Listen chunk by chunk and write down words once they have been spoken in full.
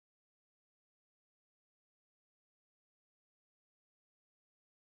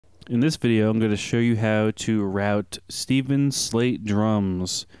In this video, I'm going to show you how to route Steven Slate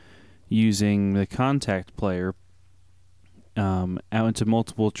Drums using the Kontakt Player out into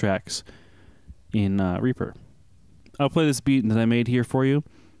multiple tracks in Reaper. I'll play this beat that I made here for you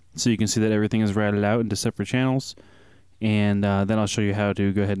so you can see that everything is routed out into separate channels, and then I'll show you how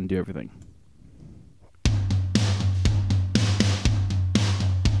to go ahead and do everything.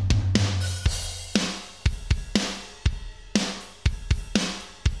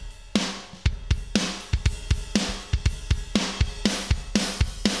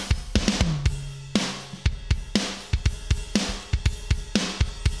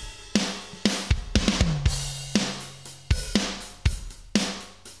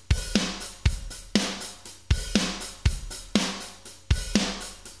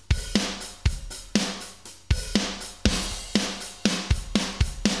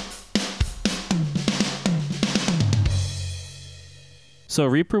 So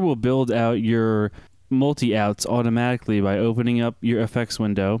Reaper will build out your multi-outs automatically by opening up your effects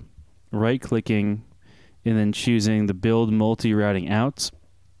window, right-clicking, and then choosing the Build Multi-Routing Outs.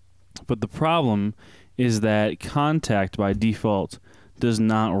 But the problem is that Kontakt by default does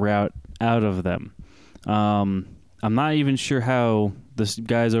not route out of them. I'm not even sure how the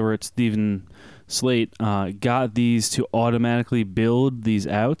guys over at Steven Slate got these to automatically build these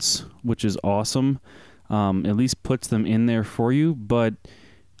outs, which is awesome. At least puts them in there for you, but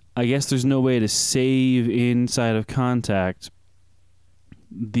I guess there's no way to save inside of Kontakt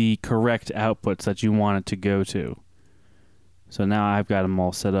the correct outputs that you want it to go to. So now I've got them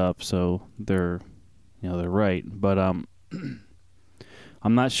all set up so they're right, but I'm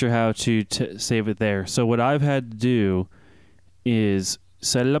not sure how to save it there. So what I've had to do is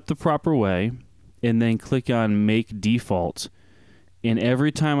set it up the proper way and then click on Make Default. And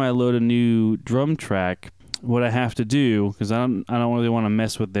every time I load a new drum track, what I have to do, because I don't really want to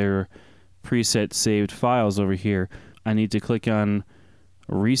mess with their preset saved files over here, I need to click on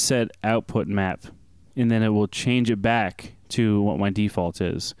Reset Output Map, and then it will change it back to what my default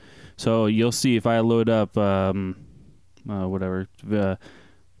is. So you'll see if I load up what is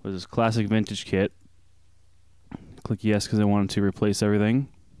this, Classic Vintage Kit, click yes because I wanted to replace everything.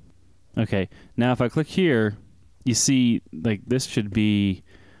 Okay, now if I click here, you see, like, this should be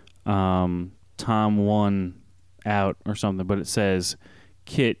Tom 1 out or something, but it says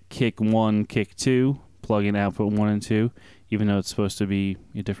kit kick 1 kick 2 plug-in output 1 and 2, even though it's supposed to be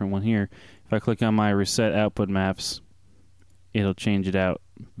a different one here. If I click on my reset output maps, it'll change it out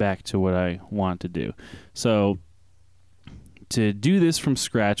back to what I want to do. So to do this from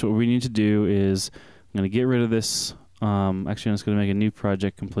scratch, what we need to do is I'm going to get rid of this. Actually, I'm just going to make a new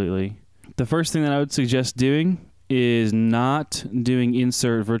project completely. The first thing that I would suggest doing is not doing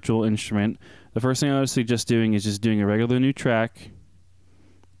insert virtual instrument. The first thing I would suggest doing is just doing a regular new track,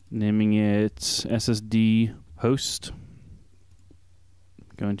 naming it SSD host.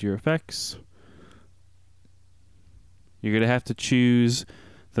 Go into your effects. You're going to have to choose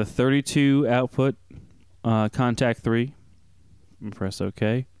the 32 output Kontakt 3 and press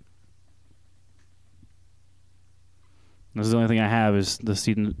OK. This is the only thing I have is the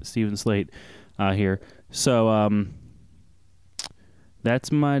Steven Slate here. So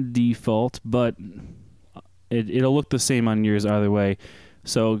that's my default, but it'll look the same on yours either way.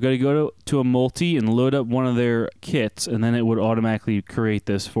 So go to a multi and load up one of their kits, and then it would automatically create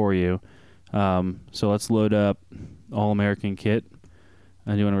this for you. So let's load up All American Kit.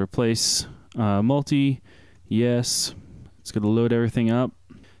 And you want to replace multi? Yes. It's going to load everything up.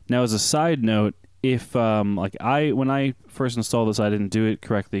 Now, as a side note, if when I first installed this, I didn't do it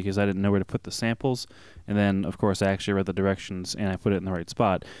correctly because I didn't know where to put the samples, and then of course I actually read the directions and I put it in the right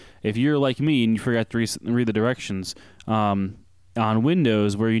spot. If you're like me and you forgot to read the directions, on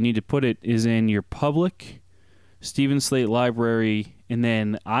Windows, where you need to put it is in your public Steven Slate library, and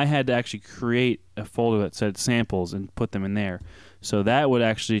then I had to actually create a folder that said samples and put them in there. So that would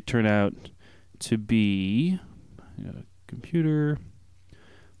actually turn out to be computer,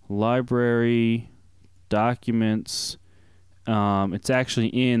 library, documents. It's actually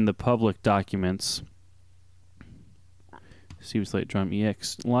in the public documents. Steven Slate Drum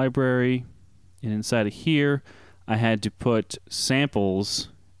EX library, and inside of here I had to put samples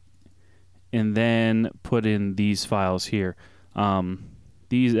and then put in these files here.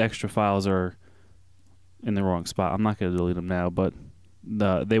 These extra files are in the wrong spot. I'm not going to delete them now, but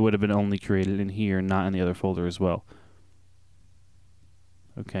they would have been only created in here, not in the other folder as well.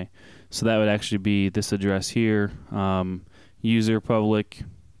 Okay, so that would actually be this address here, user public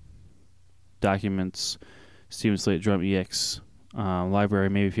documents Steven Slate Drum EX library.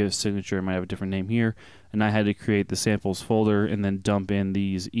 Maybe if you have a signature, it might have a different name here. And I had to create the samples folder and then dump in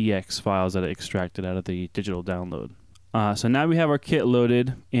these EX files that I extracted out of the digital download. So now we have our kit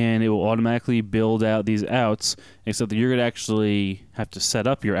loaded, and it will automatically build out these outs, except that you're going to actually have to set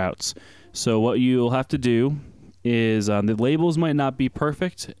up your outs. So what you'll have to do is the labels might not be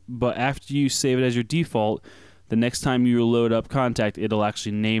perfect, but after you save it as your default, the next time you load up Kontakt, it'll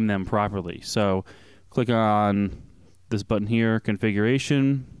actually name them properly. So click on this button here,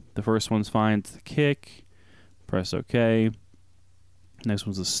 configuration. The first one's fine, it's the kick. Press OK. Next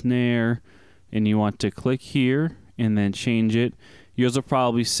one's the snare, and you want to click here and then change it. Yours will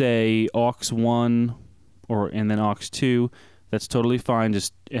probably say aux1 and then aux2. That's totally fine.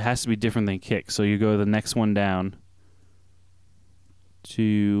 Just it has to be different than kick. So you go to the next one down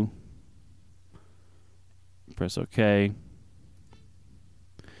to press OK.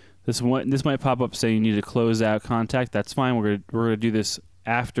 This might pop up saying you need to close out Kontakt. That's fine. We're gonna do this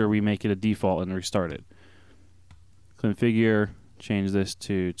after we make it a default and restart it. Configure. Change this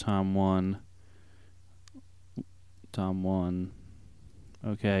to Tom1.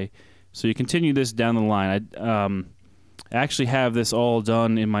 Okay. So you continue this down the line. I actually have this all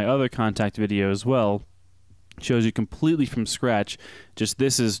done in my other Kontakt video as well. It shows you completely from scratch. Just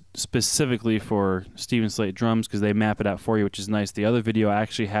this is specifically for Steven Slate Drums because they map it out for you, which is nice. The other video I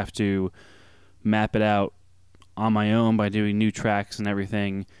actually have to map it out on my own by doing new tracks and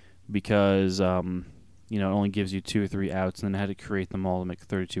everything because you know, it only gives you 2 or 3 outs, and then I had to create them all to make a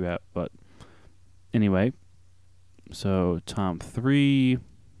 32 out. But anyway, so Tom 3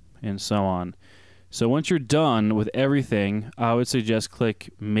 and so on. So once you're done with everything, I would suggest click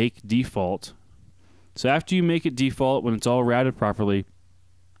Make Default. So after you make it default, when it's all routed properly,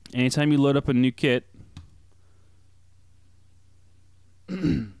 anytime you load up a new kit,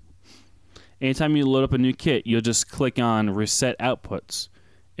 you'll just click on Reset Outputs,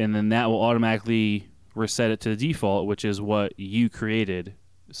 and then that will automatically reset it to the default, which is what you created,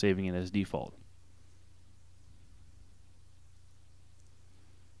 saving it as default.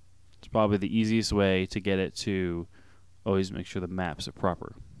 It's probably the easiest way to get it to always make sure the maps are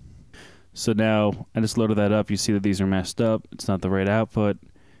proper. So now I just loaded that up. You see that these are messed up. It's not the right output.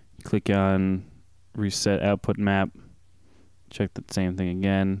 Click on Reset Output Map. Check the same thing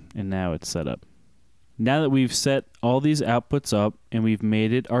again, and now it's set up. Now that we've set all these outputs up and we've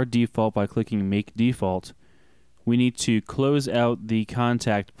made it our default by clicking Make Default, we need to close out the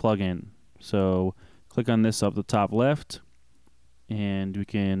Kontakt plugin. So click on this up the top left, and we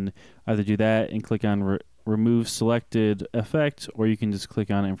can either do that and click on Remove Selected Effect, or you can just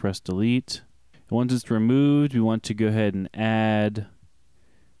click on it and press Delete. And once it's removed, we want to go ahead and add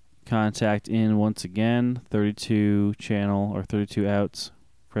Kontakt in once again, 32 channel or 32 outs.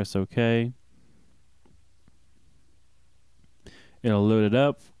 Press OK. It'll load it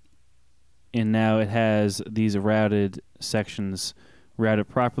up, and now it has these routed sections routed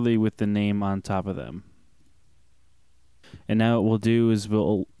properly with the name on top of them. And now what we'll do is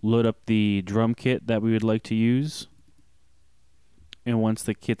we'll load up the drum kit that we would like to use. And once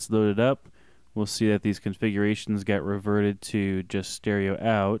the kit's loaded up, we'll see that these configurations get reverted to just stereo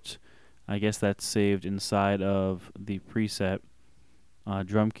out. I guess that's saved inside of the preset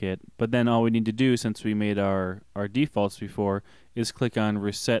drum kit. But then all we need to do, since we made our defaults before, is click on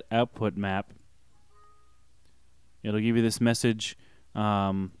Reset Output Map. It'll give you this message.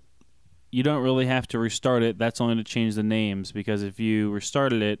 You don't really have to restart it. That's only to change the names, because if you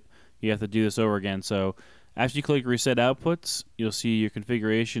restarted it, you have to do this over again. So after you click Reset Outputs, you'll see your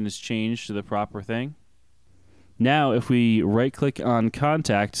configuration is changed to the proper thing. Now if we right click on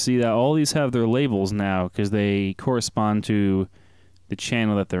Kontakt, see that all these have their labels now because they correspond to the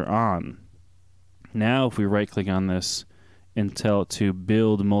channel that they're on. Now if we right click on this and tell it to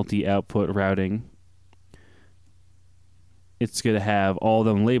build multi-output routing, it's going to have all of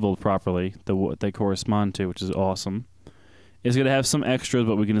them labeled properly, what they correspond to, which is awesome. It's going to have some extras,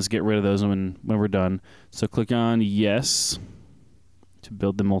 but we can just get rid of those when we're done. So click on Yes to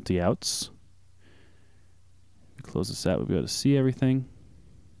build the multi-outs. Close this out, we'll be able to see everything.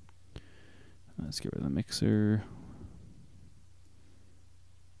 Let's get rid of the mixer.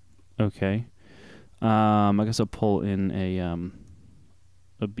 Okay. I guess I'll pull in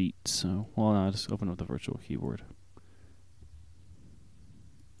a beat. So, well, no, I'll just open up the virtual keyboard.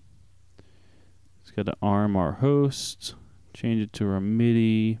 Just got to arm our host, change it to our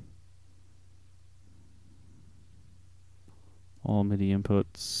MIDI. All MIDI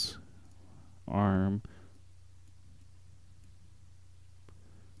inputs, arm,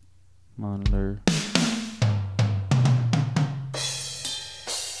 monitor.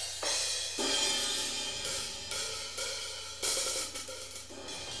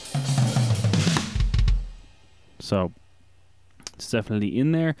 So it's definitely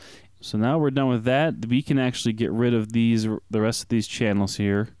in there. So now we're done with that. We can actually get rid of the rest of these channels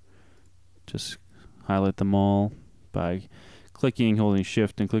here. Just highlight them all by clicking, holding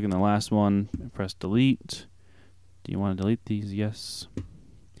shift, and clicking the last one. And press delete. Do you want to delete these? Yes.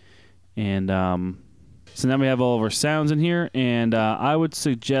 And so now we have all of our sounds in here. And I would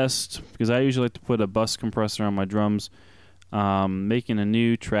suggest, because I usually like to put a bus compressor on my drums, making a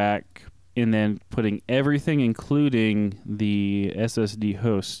new track and then putting everything, including the SSD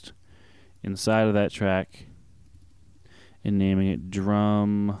host, inside of that track and naming it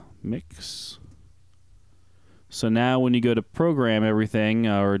drum mix. So now when you go to program everything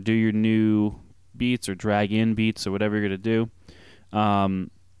or do your new beats or drag in beats or whatever you're going to do,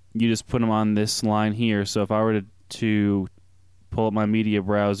 you just put them on this line here. So if I were to pull up my media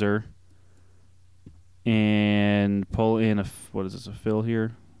browser and pull in a fill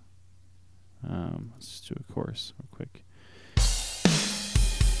here. Let's just do a chorus real quick.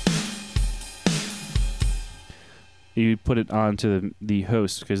 You put it onto the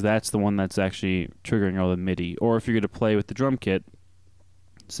host because that's the one that's actually triggering all the MIDI. Or if you're going to play with the drum kit,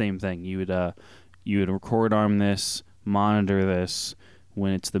 same thing. You would record arm this, monitor this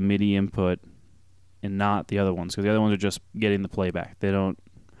when it's the MIDI input, and not the other ones, because the other ones are just getting the playback. You don't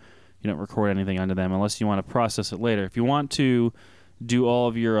record anything onto them unless you want to process it later. If you want to do all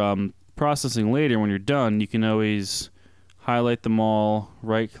of your processing later when you're done, you can always highlight them all,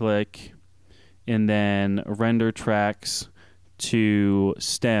 right click, and then render tracks to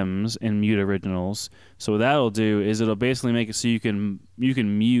stems and mute originals. So what that'll do is it'll basically make it so you can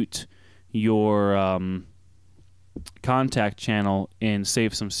mute your Kontakt channel and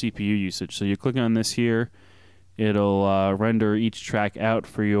save some CPU usage. So you click on this here, it'll render each track out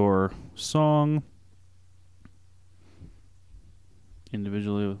for your song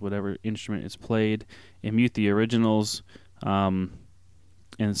individually with whatever instrument is played, and mute the originals.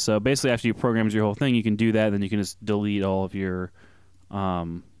 And so basically after you program your whole thing, you can do that, then you can just delete all of your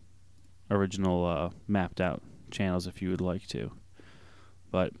original mapped out channels if you would like to.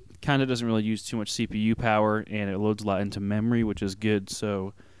 But kind of doesn't really use too much CPU power, and it loads a lot into memory, which is good,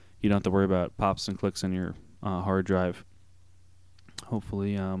 so you don't have to worry about pops and clicks on your hard drive.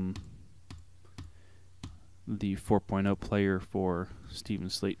 Hopefully the 4.0 player for Steven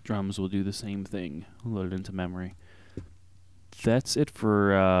Slate Drums will do the same thing, load it into memory. That's it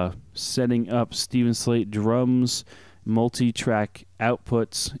for setting up Steven Slate Drums multi-track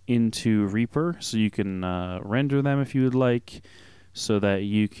outputs into Reaper, so you can render them if you would like, so that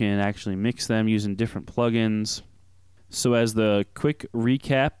you can actually mix them using different plugins. So as the quick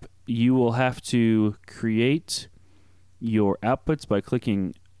recap, you will have to create your outputs by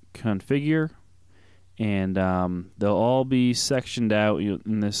clicking Configure, and they'll all be sectioned out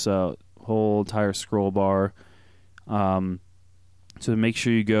in this whole entire scroll bar. So make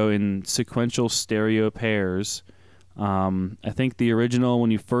sure you go in sequential stereo pairs. I think the original,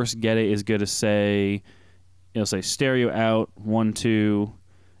 when you first get it, is going to say, it'll say stereo out 1 2,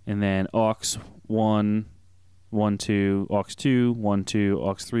 and then aux 1 1 2, aux 2 1 2,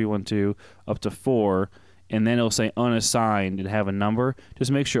 aux 3 1 2, up to 4, and then it'll say unassigned and have a number. Just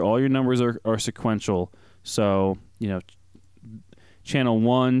make sure all your numbers are sequential. So channel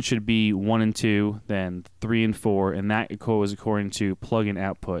 1 should be 1 and 2, then 3 and 4, and that goes according to plugin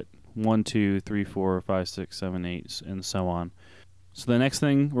output 1 2 3 4 5 6 7 8, and so on. So the next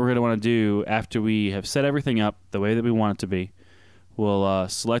thing we're going to want to do after we have set everything up the way that we want it to be, we'll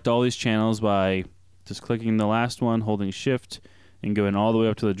select all these channels by just clicking the last one, holding shift, and going all the way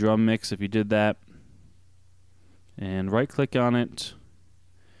up to the drum mix if you did that. And right click on it,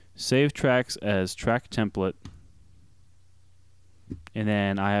 save tracks as track template, and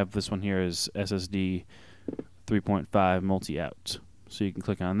then I have this one here as SSD 3.5 multi-out. So you can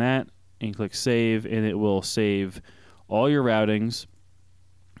click on that and click save, and it will save all your routings.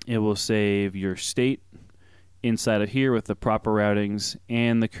 It will save your state inside of here with the proper routings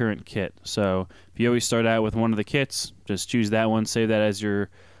and the current kit. So if you always start out with one of the kits, just choose that one, save that as your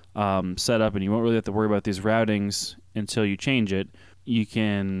setup, and you won't really have to worry about these routings until you change it. You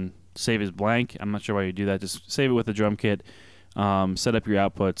can save as blank. I'm not sure why you do that. Just save it with the drum kit, set up your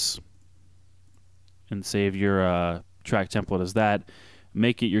outputs, and save your track template as that.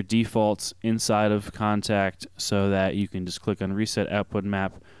 Make it your defaults inside of Kontakt so that you can just click on reset output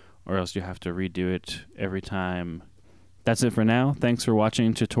map, or else you have to redo it every time. That's it for now. Thanks for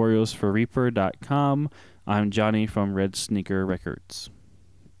watching tutorials for Reaper.com. I'm Johnny from Red Sneaker Records.